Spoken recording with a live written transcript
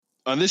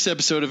On this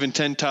episode of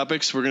Intent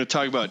Topics, we're going to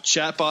talk about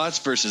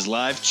chatbots versus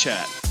live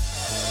chat.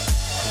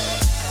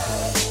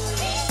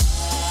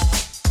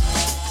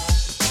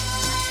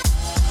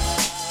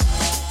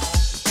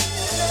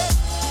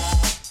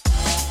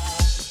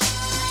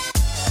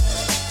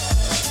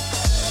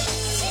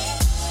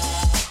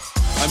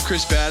 I'm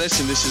Chris Battis,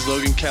 and this is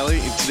Logan Kelly,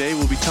 and today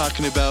we'll be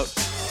talking about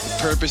the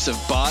purpose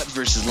of bot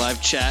versus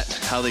live chat,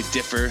 how they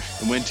differ,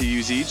 and when to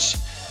use each.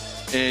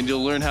 And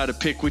you'll learn how to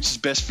pick which is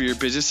best for your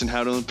business and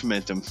how to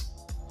implement them.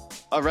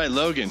 All right,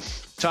 Logan,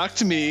 talk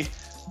to me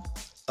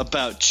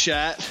about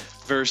chat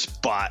versus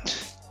bot.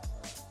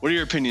 What are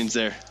your opinions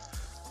there?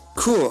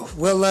 Cool.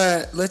 Well,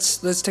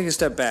 let's take a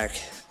step back.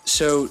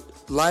 So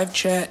live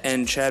chat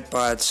and chat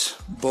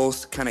bots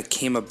both kind of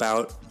came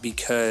about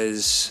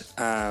because,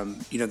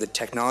 the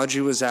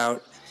technology was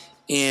out,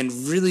 and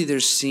really they're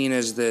seen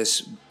as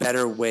this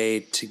better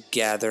way to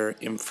gather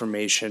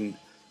information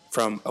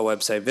from a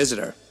website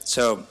visitor.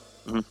 So,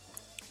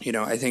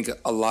 I think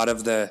a lot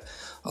of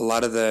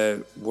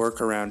the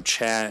work around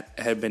chat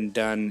had been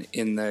done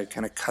in the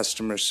kind of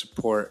customer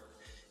support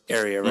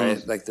area,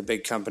 right? Like the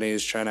big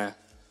companies trying to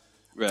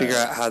figure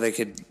out how they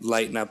could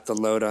lighten up the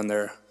load on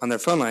their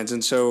phone lines.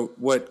 And so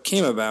what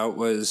came about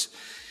was,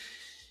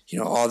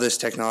 all this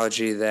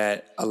technology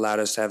that allowed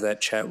us to have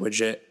that chat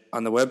widget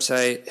on the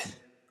website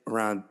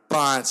around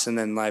bots and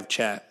then live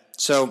chat.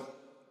 So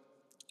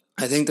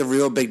I think the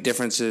real big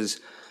difference is,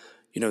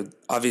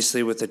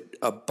 obviously with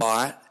a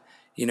bot,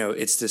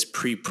 it's this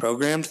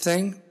pre-programmed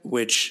thing,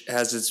 which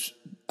has its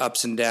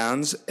ups and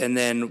downs. And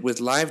then with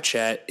live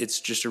chat,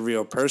 it's just a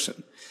real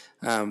person,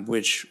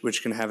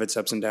 which can have its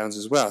ups and downs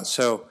as well.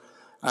 So,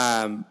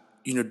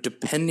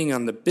 depending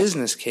on the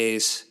business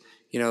case,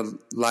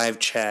 live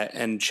chat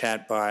and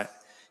chat bot,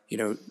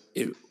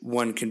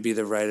 one can be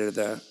the right or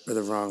the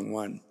wrong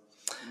one.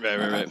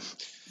 Right.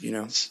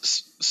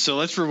 So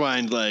let's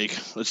rewind,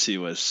 let's see,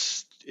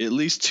 was at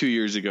least 2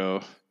 years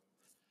ago.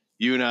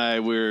 You and I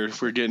were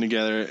getting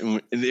together,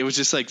 and it was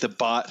just like the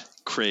bot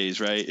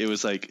craze, right? It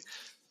was like,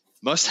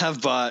 must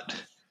have bot.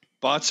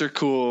 Bots are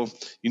cool.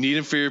 You need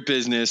them for your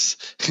business.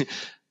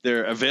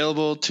 They're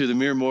available to the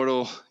mere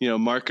mortal,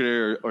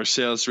 marketer or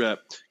sales rep.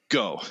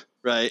 Go,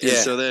 right? Yeah. And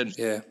so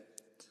then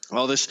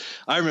all this,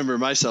 I remember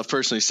myself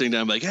personally sitting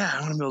down like,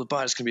 I want to build a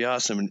bot. It's going to be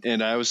awesome.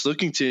 And I was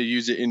looking to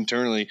use it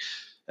internally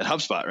at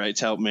HubSpot, right,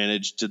 to help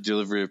manage the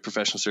delivery of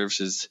professional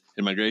services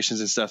and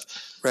migrations and stuff.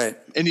 Right.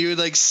 And you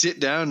would sit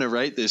down to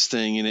write this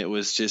thing, and it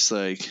was just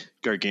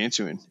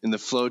gargantuan in the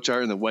flow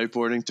chart and the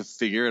whiteboarding to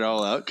figure it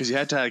all out, because you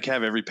had to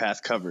have every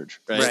path covered,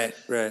 right?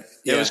 Right.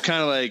 Yeah. It was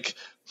kind of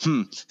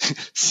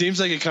seems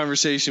like a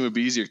conversation would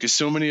be easier, because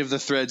so many of the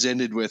threads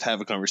ended with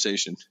have a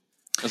conversation.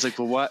 I was like,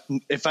 well, what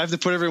if I have to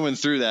put everyone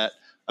through that?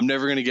 I'm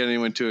never going to get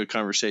anyone to a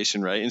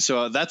conversation, right? And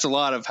so that's a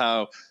lot of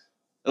how,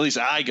 at least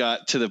I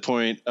got to the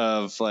point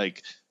of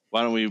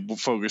why don't we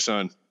focus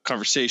on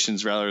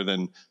conversations rather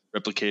than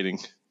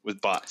replicating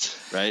with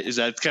bots, right? Is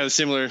that kind of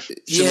similar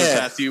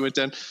path you went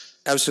down?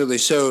 Absolutely.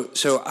 So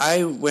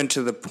I went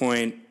to the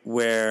point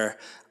where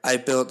I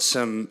built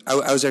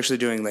I was actually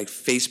doing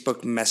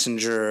Facebook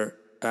Messenger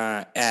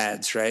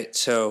ads, right?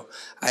 So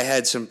I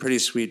had some pretty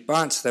sweet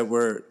bots that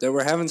were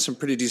having some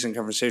pretty decent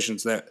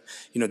conversations that,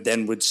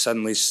 then would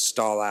suddenly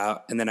stall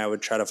out, and then I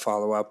would try to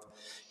follow up,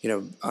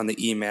 on the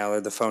email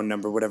or the phone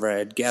number, whatever I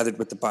had gathered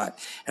with the bot.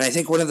 And I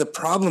think one of the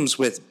problems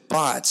with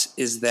bots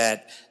is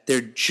that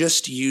they're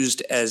just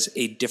used as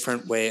a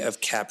different way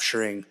of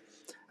capturing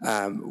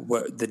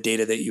the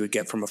data that you would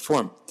get from a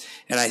form.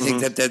 And I think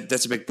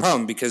that's a big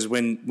problem, because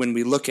when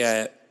we look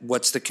at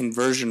what's the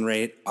conversion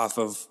rate off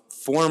of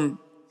form,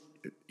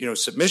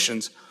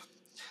 submissions,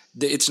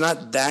 it's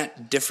not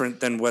that different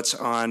than what's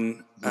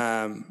on,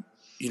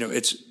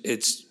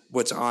 it's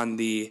what's on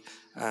the,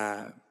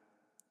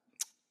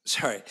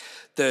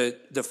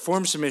 the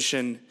form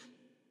submission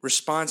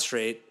response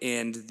rate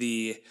and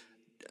the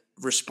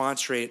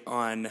response rate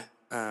on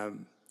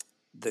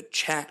the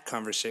chat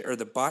conversation or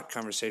the bot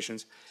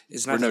conversations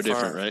is not no that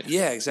far. Different, right?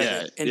 Yeah,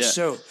 exactly. Yeah,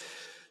 so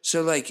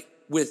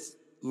with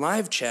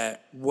live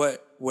chat,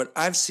 what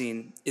I've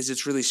seen is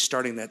it's really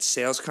starting that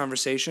sales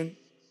conversation.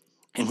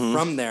 And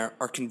from there,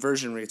 our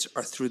conversion rates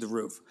are through the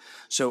roof.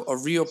 So a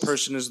real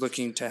person is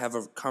looking to have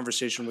a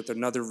conversation with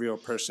another real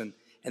person.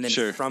 And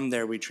then from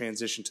there, we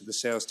transition to the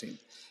sales team,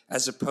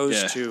 as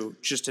opposed to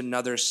just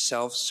another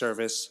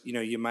self-service.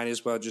 You might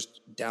as well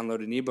just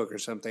download an ebook or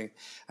something,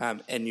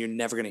 and you're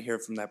never going to hear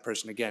from that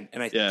person again.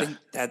 And I think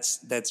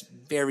that's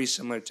very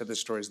similar to the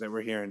stories that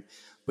we're hearing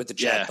with the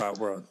chatbot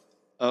world.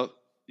 Oh,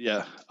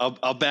 yeah.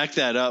 I'll back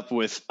that up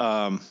with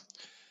a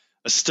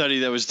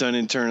study that was done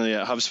internally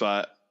at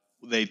HubSpot.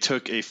 They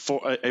took a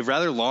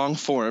rather long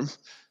form,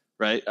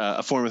 right?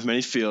 A form with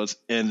many fields,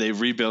 and they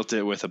rebuilt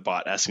it with a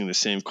bot asking the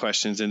same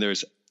questions. And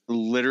there's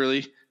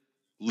literally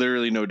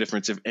no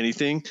difference. If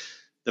anything,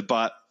 the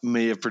bot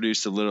may have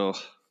produced a little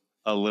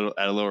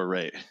at a lower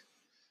rate,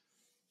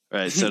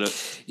 right? So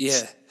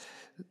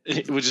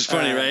which is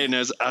funny, right? And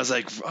I was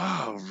like,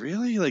 oh,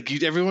 really?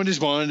 Everyone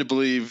just wanted to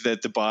believe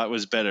that the bot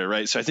was better,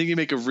 right? So I think you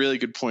make a really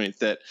good point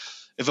that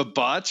if a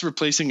bot's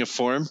replacing a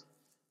form,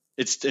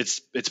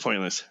 it's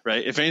pointless,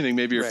 right? If anything,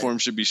 maybe your form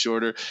should be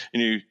shorter,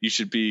 and you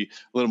should be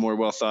a little more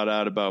well thought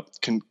out about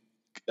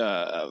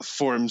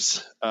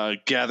forms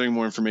gathering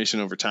more information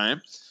over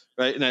time,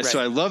 right? And so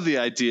I love the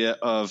idea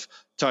of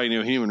talking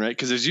to a human, right?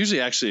 Because there's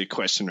usually actually a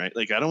question, right?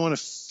 Like I don't want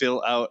to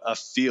fill out a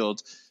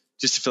field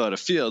just to fill out a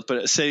field,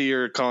 but say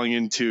you're calling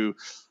into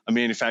a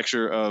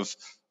manufacturer of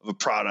a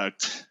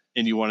product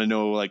and you want to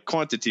know like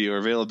quantity or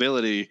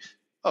availability.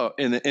 Oh,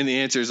 and the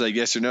answer is like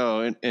yes or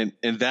no, and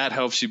that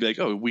helps you be like,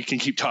 oh, we can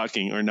keep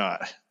talking or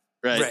not,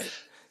 right?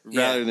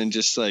 Rather than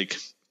just like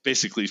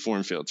basically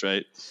form fields,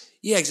 right?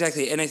 Yeah,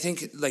 exactly. And I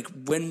think like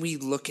when we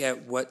look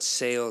at what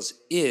sales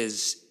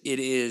is, it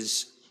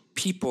is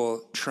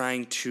people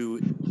trying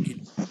to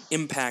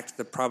impact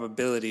the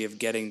probability of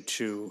getting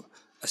to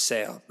a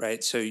sale,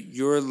 right? So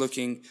you're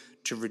looking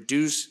to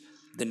reduce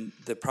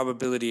the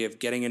probability of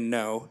getting a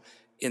no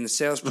in the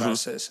sales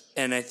process.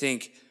 And I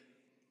think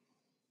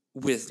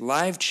with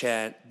live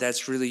chat,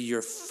 that's really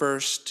your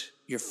first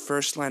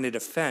line of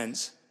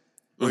defense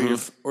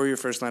or your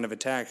first line of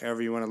attack,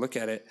 however you want to look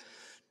at it,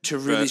 to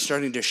really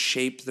starting to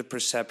shape the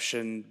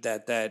perception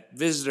that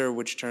visitor,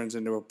 which turns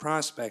into a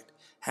prospect,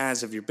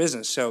 has of your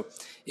business. So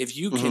if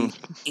you can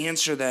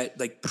answer that,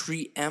 like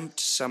preempt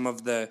some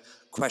of the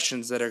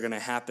questions that are going to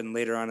happen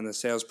later on in the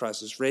sales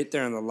process right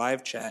there in the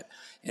live chat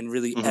and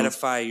really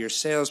edify your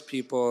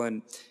salespeople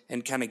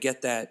and kind of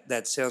get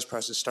that sales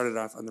process started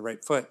off on the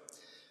right foot.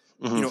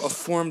 You know, a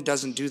form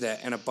doesn't do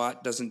that and a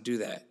bot doesn't do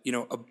that. You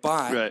know, a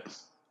bot,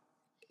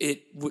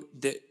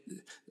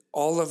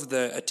 all of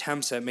the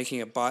attempts at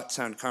making a bot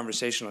sound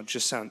conversational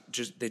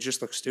they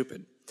just look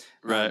stupid,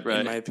 in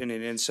my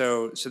opinion. And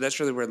so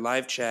that's really where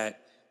live chat,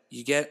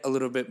 you get a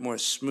little bit more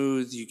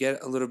smooth, you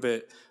get a little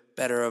bit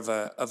better of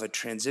a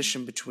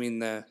transition between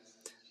the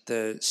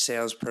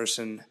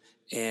salesperson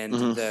and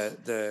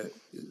the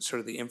sort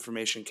of the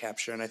information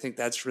capture. And I think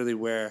that's really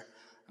where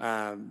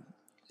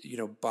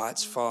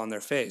bots fall on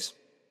their face.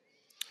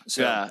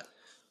 So, yeah,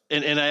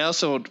 and I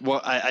also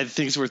I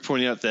think it's worth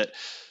pointing out that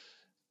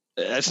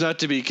that's not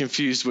to be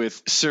confused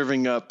with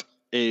serving up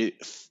a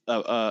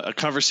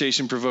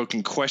conversation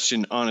provoking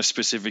question on a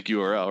specific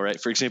URL, right?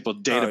 For example,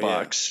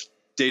 DataBox,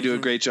 they do a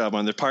great job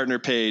on their partner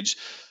page.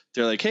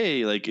 They're like,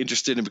 hey, like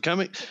interested in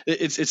becoming.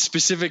 It's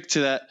specific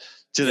to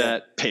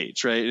that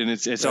page, right? And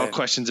it's all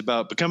questions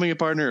about becoming a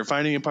partner or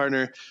finding a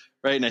partner,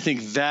 right? And I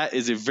think that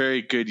is a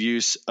very good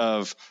use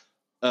of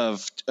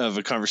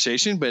a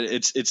conversation, but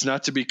it's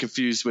not to be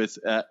confused with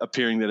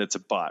appearing that it's a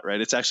bot,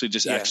 right? It's actually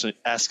just actually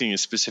asking a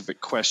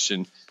specific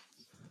question.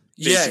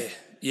 Specific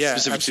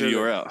absolutely. to the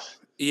URL.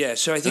 Yeah,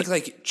 so I think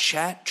like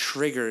chat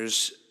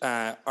triggers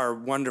are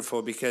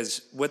wonderful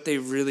because what they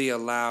really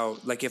allow,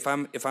 like if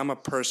I'm a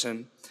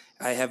person,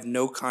 I have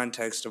no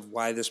context of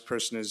why this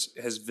person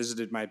has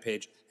visited my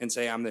page, and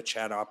say I'm the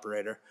chat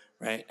operator,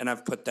 right? And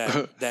I've put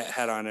that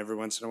hat on every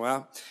once in a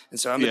while. And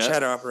so I'm the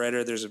chat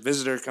operator. There's a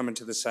visitor coming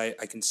to the site.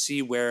 I can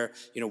see where,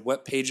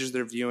 what pages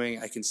they're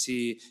viewing. I can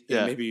see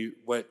maybe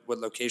what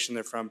location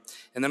they're from.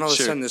 And then all of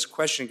a sudden this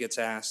question gets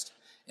asked,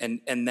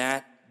 and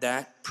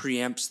that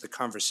preempts the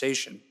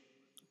conversation.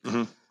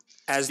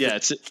 As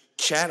the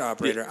chat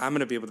operator, I'm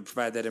going to be able to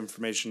provide that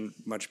information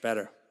much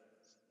better.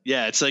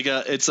 Yeah, it's like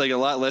a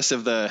lot less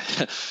of the,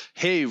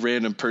 hey,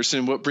 random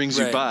person, what brings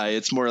you by?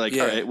 It's more like, all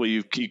right, well,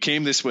 you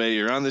came this way,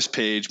 you're on this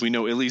page. We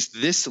know at least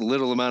this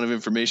little amount of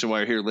information while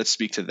you're here. Let's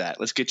speak to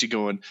that. Let's get you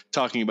going,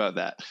 talking about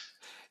that.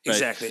 Right?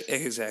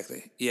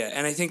 Exactly. Yeah,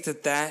 and I think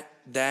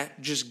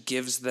that just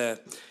gives the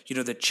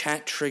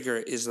chat trigger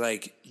is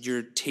like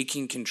you're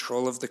taking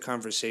control of the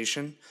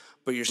conversation,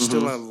 but you're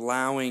still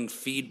allowing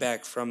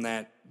feedback from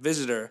that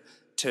visitor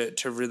to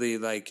really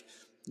like,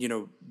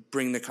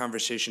 bring the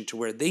conversation to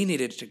where they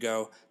needed to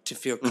go to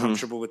feel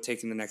comfortable with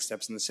taking the next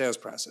steps in the sales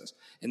process.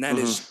 And that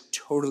is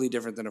totally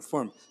different than a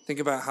form. Think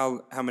about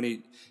how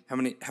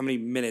many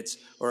minutes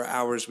or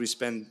hours we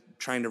spend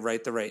trying to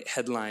write the right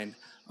headline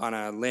on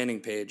a landing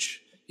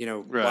page.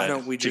 Why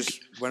don't we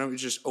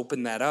just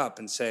open that up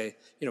and say,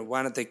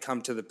 why don't they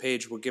come to the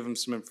page? We'll give them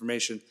some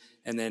information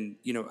and then,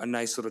 a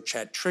nice little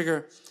chat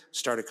trigger,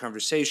 start a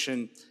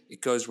conversation. It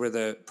goes where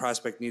the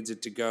prospect needs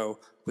it to go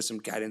with some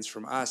guidance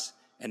from us.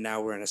 And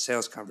now we're in a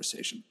sales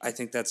conversation. I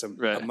think that's a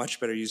much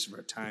better use of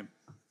our time.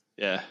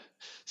 Yeah.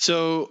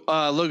 So,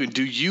 Logan,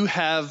 do you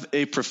have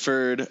a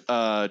preferred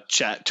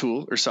chat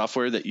tool or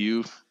software that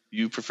you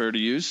prefer to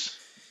use?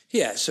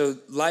 Yeah. So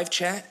live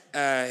chat,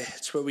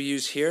 it's what we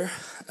use here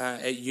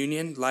at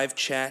Union. Live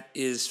chat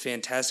is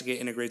fantastic. It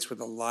integrates with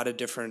a lot of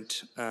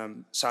different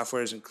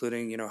softwares,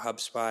 including,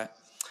 HubSpot.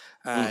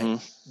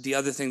 The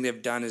other thing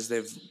they've done is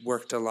they've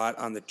worked a lot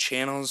on the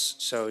channels.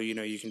 So,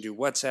 you can do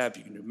WhatsApp,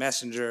 you can do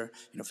Messenger,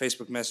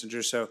 Facebook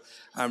Messenger. So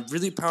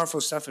really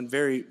powerful stuff and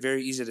very,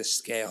 very easy to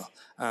scale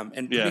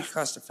and pretty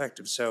cost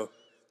effective. So,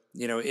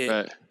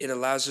 it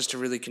allows us to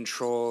really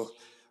control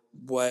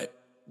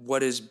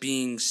what is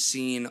being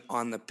seen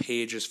on the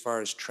page as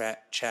far as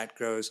chat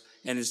goes.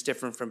 And it's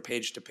different from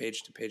page to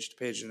page to page to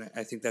page. And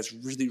I think that's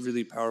really,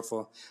 really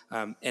powerful.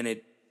 And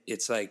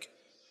it's like,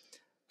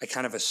 I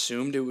kind of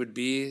assumed it would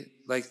be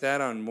like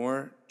that on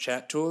more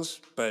chat tools,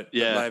 but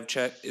live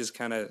chat is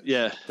kind of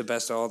the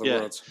best of all the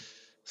worlds.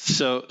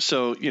 So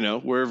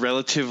we're a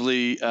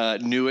relatively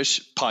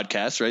newish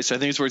podcast, right? So I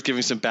think it's worth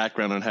giving some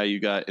background on how you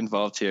got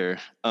involved here.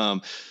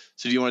 So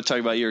do you want to talk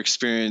about your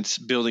experience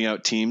building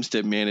out teams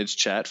that manage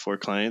chat for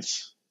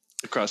clients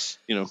across,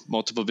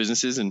 multiple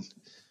businesses and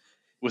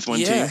with one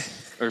team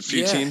or a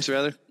few teams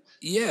rather?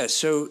 Yeah.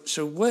 So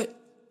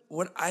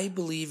what I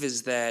believe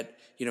is that,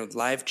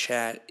 live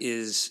chat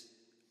is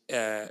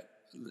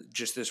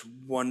just this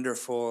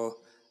wonderful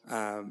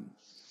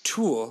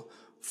tool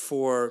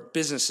for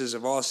businesses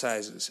of all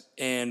sizes.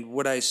 And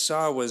what I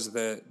saw was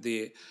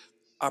the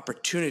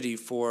opportunity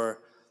for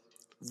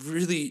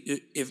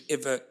really,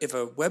 if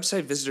a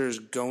website visitor is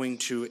going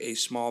to a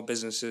small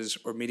business's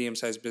or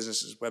medium-sized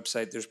business's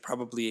website, there's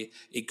probably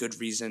a good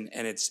reason,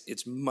 and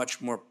it's much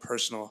more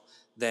personal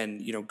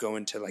than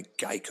going to like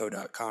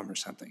Geico.com or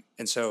something.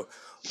 And so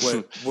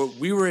what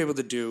we were able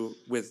to do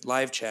with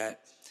live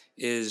chat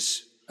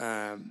is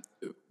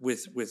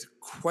with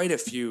quite a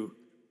few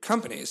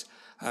companies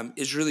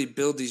is really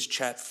build these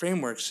chat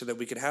frameworks so that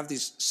we could have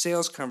these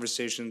sales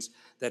conversations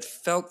that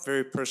felt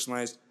very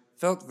personalized,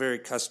 felt very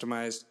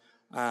customized,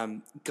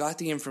 got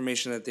the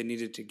information that they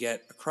needed to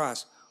get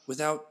across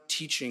without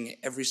teaching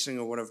every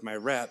single one of my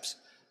reps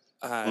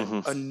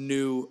a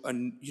new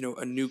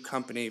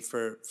company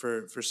for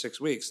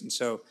 6 weeks. And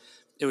so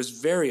it was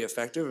very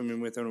effective. I mean,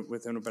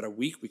 within about a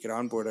week, we could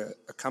onboard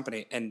a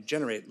company and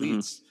generate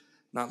leads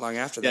not long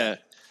after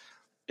that.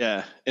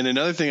 Yeah. And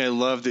another thing I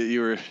love that you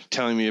were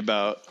telling me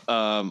about,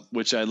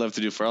 which I love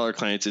to do for all our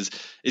clients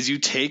is you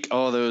take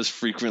all those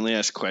frequently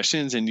asked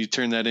questions and you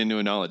turn that into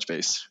a knowledge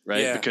base,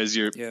 right? Yeah. Because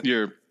your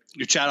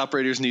chat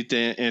operators need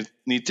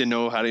to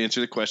know how to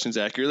answer the questions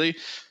accurately,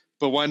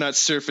 but why not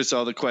surface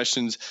all the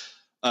questions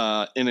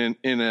in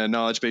a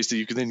knowledge base that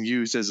you can then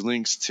use as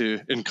links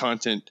to and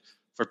content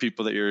for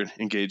people that you're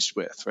engaged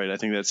with, right? I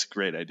think that's a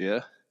great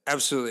idea.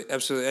 Absolutely.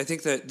 I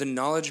think that the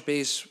knowledge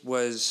base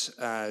was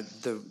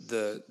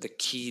the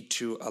key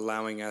to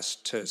allowing us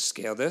to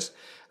scale this,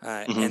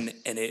 and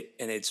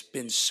it's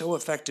been so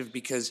effective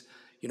because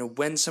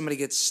when somebody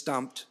gets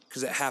stumped,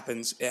 because it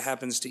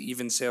happens to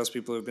even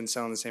salespeople who've been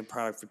selling the same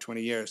product for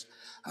 20 years,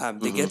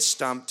 they get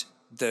stumped.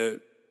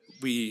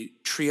 We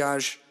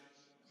triage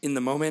in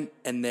the moment,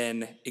 and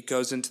then it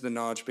goes into the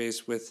knowledge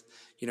base with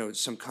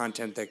some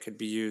content that could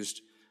be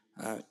used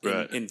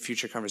in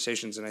future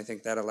conversations, and I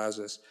think that allows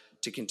us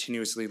to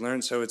continuously learn.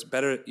 So it's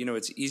better,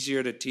 it's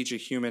easier to teach a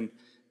human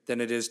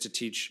than it is to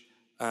teach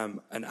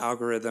an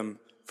algorithm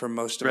for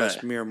most of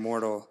us mere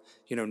mortal,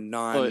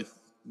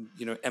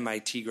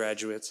 MIT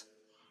graduates.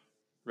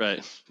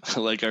 Right.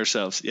 Like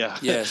ourselves. Yeah.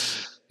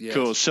 Yes.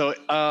 Cool. So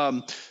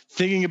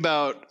thinking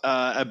about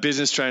a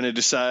business trying to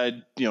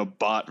decide,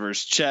 bot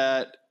versus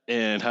chat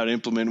and how to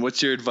implement,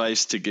 what's your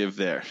advice to give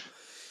there?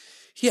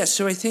 Yeah.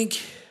 So I think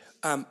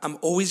I'm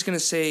always going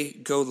to say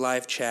go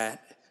live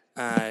chat.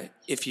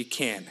 If you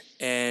can.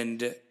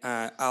 And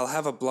I'll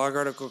have a blog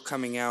article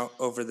coming out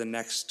over the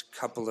next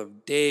couple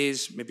of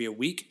days, maybe a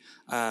week,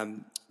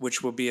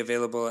 which will be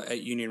available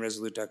at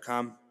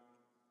unionresolute.com.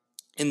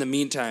 In the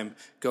meantime,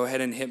 go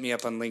ahead and hit me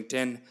up on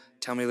LinkedIn.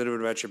 Tell me a little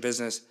bit about your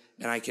business,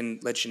 and I can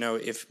let you know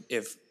if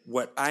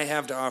what I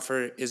have to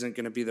offer isn't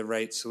going to be the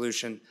right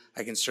solution.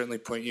 I can certainly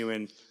point you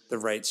in the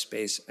right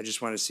space. I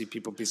just want to see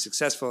people be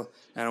successful,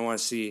 and I want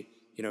to see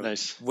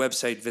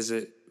website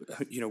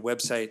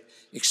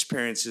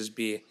experiences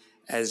be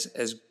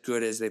as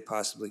good as they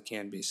possibly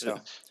can be. So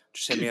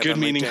just hit me up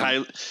on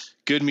LinkedIn.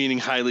 Good meaning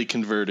highly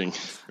converting,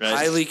 right?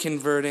 Highly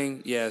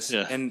converting, yes.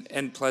 Yeah.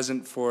 And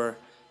pleasant for,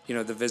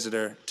 the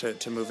visitor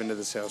to move into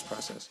the sales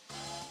process.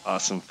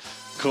 Awesome.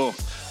 Cool.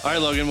 All right,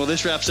 Logan. Well,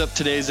 this wraps up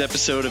today's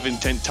episode of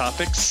Intent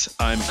Topics.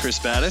 I'm Chris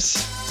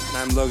Battis. And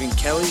I'm Logan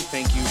Kelly.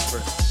 Thank you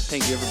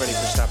everybody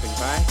for stopping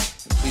by.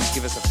 And please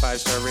give us a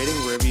 5-star rating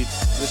wherever you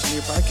listen to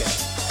your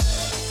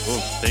podcast. Cool.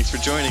 Thanks for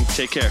joining.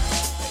 Take care.